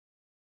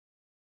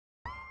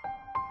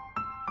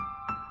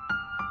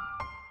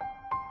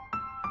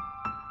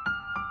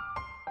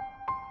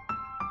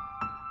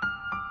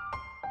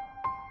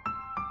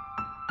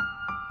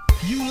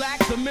You lack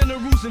the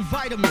minerals and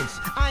vitamins,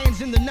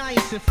 irons in the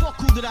niacin. Fuck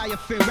who did I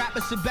offend?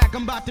 Rappers sit back,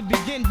 I'm about to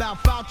begin. Bout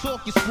foul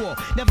talk you squaw.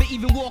 Never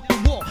even walked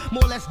the walk,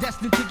 more or less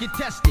destined to get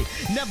tested.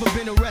 Never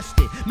been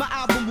arrested. My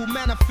album will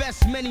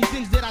manifest many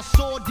things that I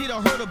saw, did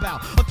or heard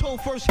about, or told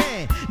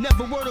firsthand.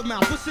 Never word of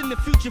mouth. What's in the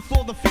future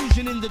for the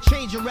fusion and the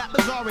change? Your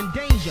rappers are in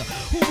danger.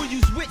 Who will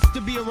use wits to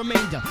be a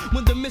remainder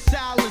when the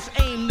missile is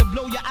aimed to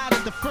blow you out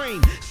of the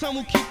frame? Some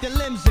will keep their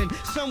limbs in,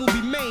 some will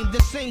be maimed.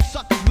 The same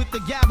suckers with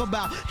the gab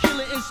about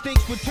killer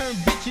instincts would turn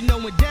bitch and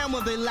knowing damn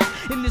well they lack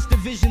in this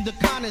division. The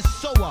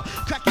connoisseur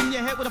cracking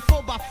your head with a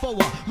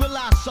 4x4.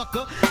 Realize,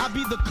 sucker, I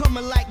be the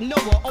comer like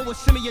Noah. Always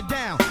simmer you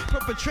down,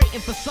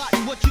 perpetrating for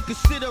certain what you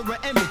consider an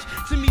image.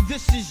 To me,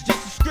 this is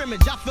just a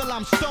scrimmage. I feel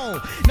I'm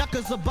stoned, not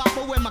cause of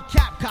bopper when my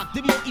cap cocked.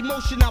 The more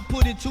emotion I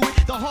put into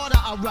it, the harder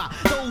I rock.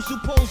 Those who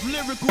pose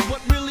lyrical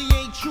but really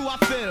ain't true, I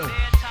feel.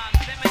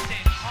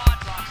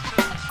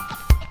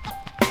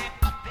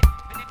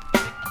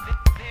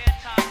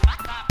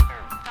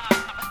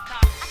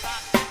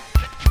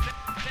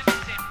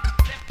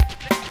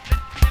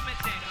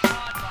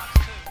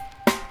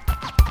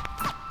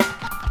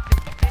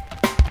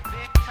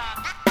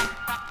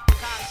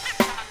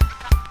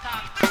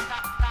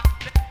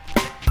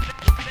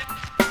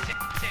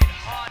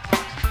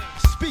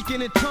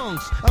 Speaking in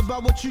tongues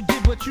about what you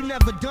did, but you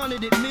never done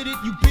it. Admit it,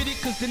 you bid it,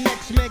 cause the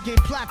next man gained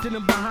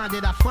platinum behind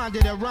it. I find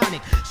it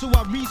ironic, so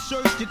I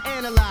researched and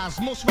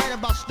analyzed. Most write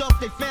about stuff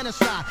they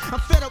fantasize. I'm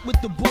fed up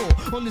with the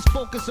bull on this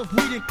focus of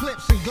weed and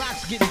clips and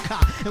Glocks getting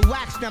caught and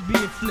wax not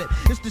being flipped.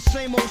 It's the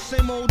same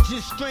old,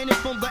 just straining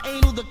from the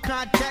anal. The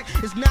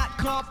contact is not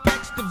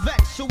complex to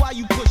vex. So why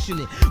you pushing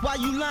it? Why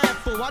you lying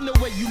for? I know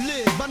where you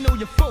live, I know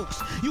your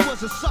folks. You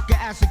was a sucker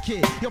as a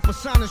kid. Your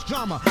persona's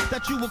drama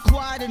that you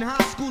acquired in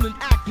high school and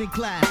acting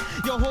class.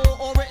 Your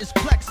whole aura is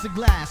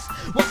plexiglass.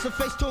 What's her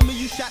face told me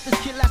you shot this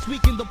kid last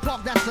week in the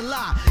park? That's a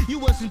lie. You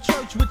was in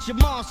church with your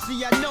mom,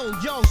 see I know.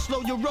 Yo,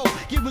 slow your roll,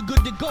 get we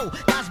good to go.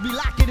 Guys be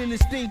locking in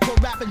this thing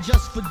called rapping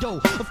just for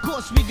dough. Of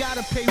course we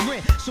gotta pay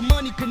rent, so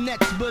money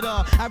connects. But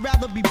I'd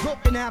rather be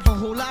broke and have a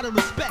whole lot of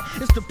respect.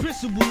 It's the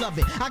principle of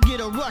it. I get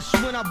a rush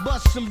when I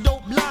bust some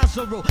dope lines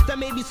or roll. That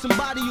may be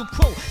somebody you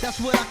quote. That's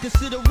what I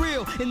consider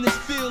real in this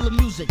field of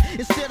music.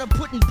 Instead of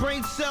putting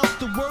brain cells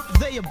to work,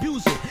 they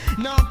abuse it.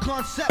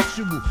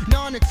 Non-conceptual,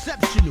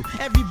 non-exceptional.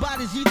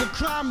 Everybody's either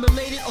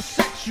crime-related or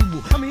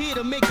sexual. I'm here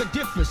to make a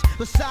difference.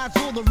 Besides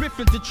all the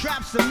riffing, the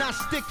traps are not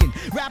sticking.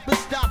 Rappers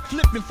stop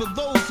flipping for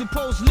those who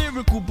pose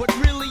lyrical, but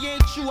really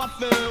ain't true, I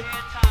feel.